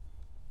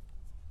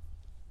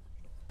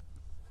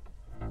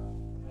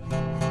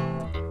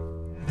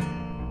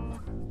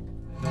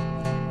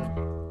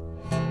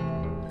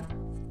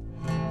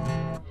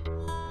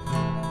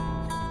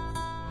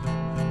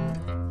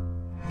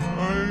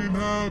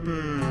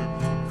happy.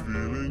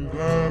 Feeling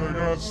glad I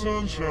got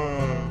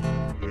sunshine.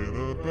 In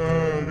a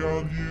bag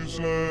I'm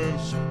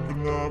useless, but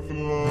not for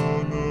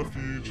long. The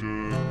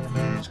future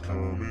is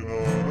coming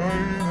on. I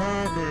ain't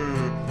happy.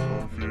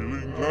 I'm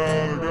feeling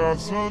glad I got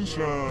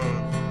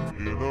sunshine.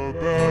 In a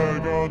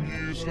bag I'm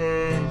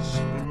useless,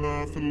 but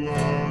not for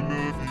long.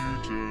 The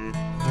future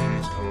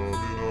is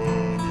coming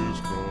on.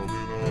 It's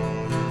coming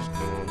on. It's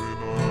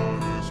coming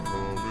on. It's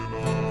coming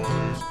on.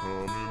 It's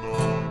coming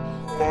on.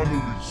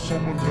 Finally,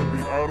 someone let me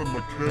out of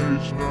my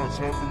cage. Now it's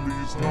time for me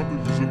to stop it,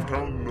 cause I'm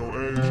counting no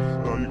age.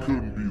 Now you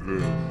couldn't be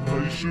there. Now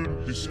you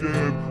shouldn't be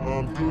scared.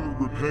 I'm good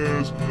at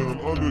repairs, and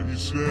I'm under your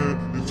snare.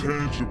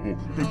 Intangible,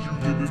 cause you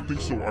didn't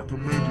think so. I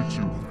commend you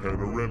to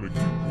panoramic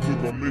you.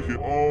 Look, I'll make it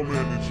all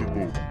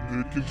manageable.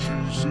 Pick and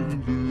choose, sit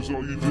and lose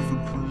all your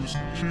different crews.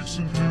 Chicks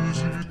and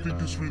dudes who you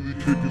think is really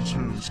kicking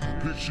tunes.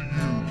 Picture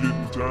you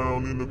getting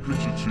down in a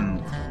picture tube,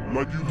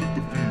 like you lit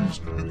the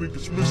fuse. You think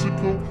it's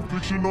mystical,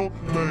 fictional,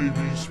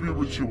 maybe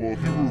spiritual. A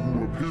hero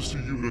who appears to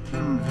you to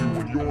cure you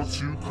when you're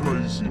too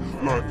crazy,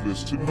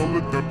 lifeless to know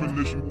the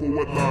definition for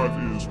what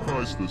life is,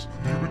 priceless.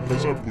 You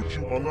because I put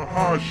you on the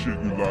high shit,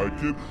 you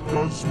like it.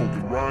 Gun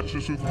smoking,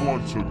 righteous with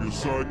one took your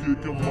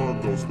psychic and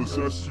mondos,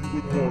 possess you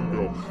with one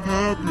go.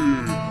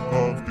 Happy,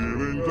 I'm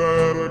feeling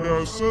glad I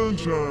got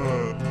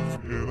sunshine.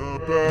 In a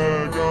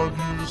bag I'm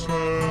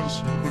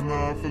useless, but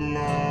not for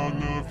long.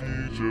 The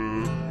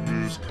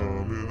future is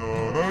coming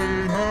on. I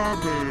ain't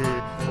happy.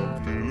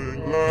 I'm feeling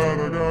glad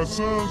I got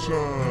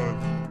sunshine.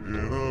 In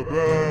a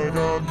bag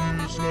I'm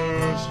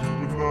useless,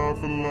 but not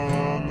for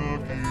long. The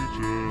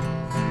future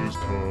is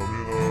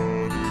coming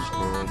on. It's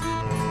coming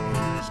on.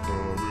 It's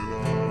coming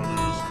on.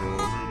 It's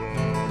coming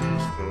on.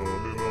 It's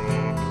coming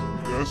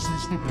on.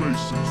 Essence, the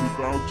basics,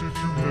 without it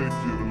you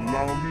naked.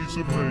 Allow me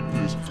to make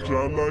this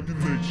childlike in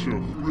nature.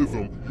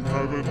 Rhythm, you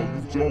have it or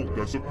you don't,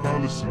 that's a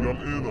fallacy, I'm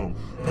in them.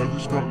 Every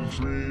sprouting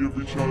tree,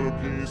 every child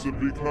of peace,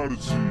 every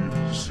clouded seed.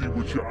 You see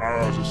with your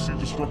eyes, I see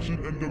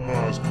destruction and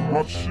demise.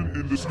 Corruption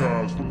in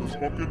disguise, from this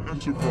fucking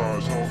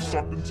enterprise. How I'm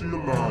sucked into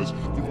your lies.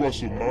 The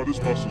rustle, not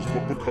his muscles,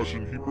 but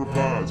percussion he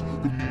provides.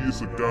 For me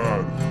it's a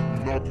guide.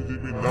 You knock it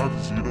even now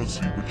cause you don't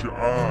see with your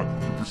eye.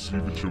 You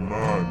perceive with your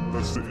mind,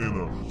 that's the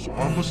inner. So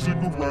I'ma stick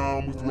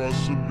around with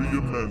Russ and be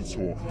a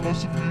mentor.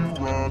 Plus a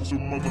few rhymes so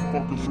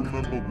motherfuckers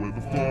remember where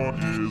the thought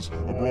is.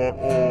 I brought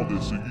all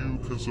this so you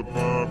can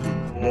survive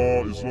when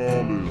law is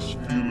lawless.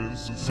 Feeling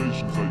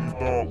sensations that you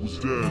thought was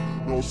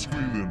dead. No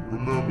squealing,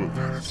 remember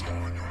that it's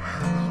all in your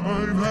head.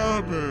 I ain't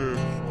happy.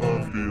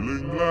 I'm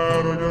feeling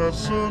glad I got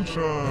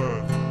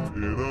sunshine.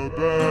 In a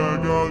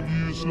bag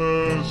I'm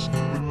useless,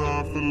 but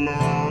not for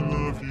long.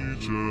 The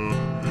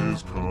future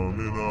is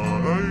coming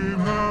on. I ain't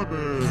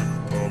happy.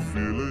 I'm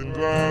feeling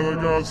glad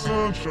I got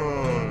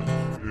sunshine.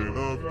 In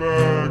a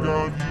bag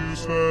I'm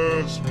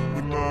useless,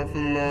 but not for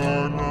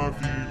long. My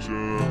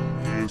future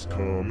is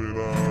coming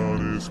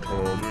on. It's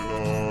coming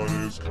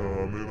on. It's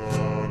coming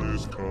on.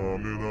 It's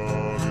coming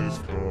on. It's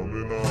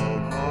coming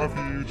on. My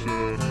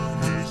future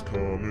is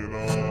coming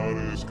on.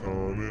 It's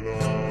coming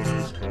on.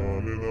 It's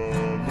coming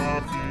on. My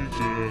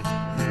future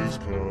is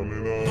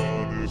coming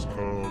on. It's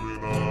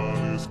coming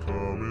on. It's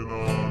coming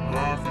on.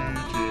 My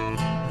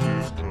future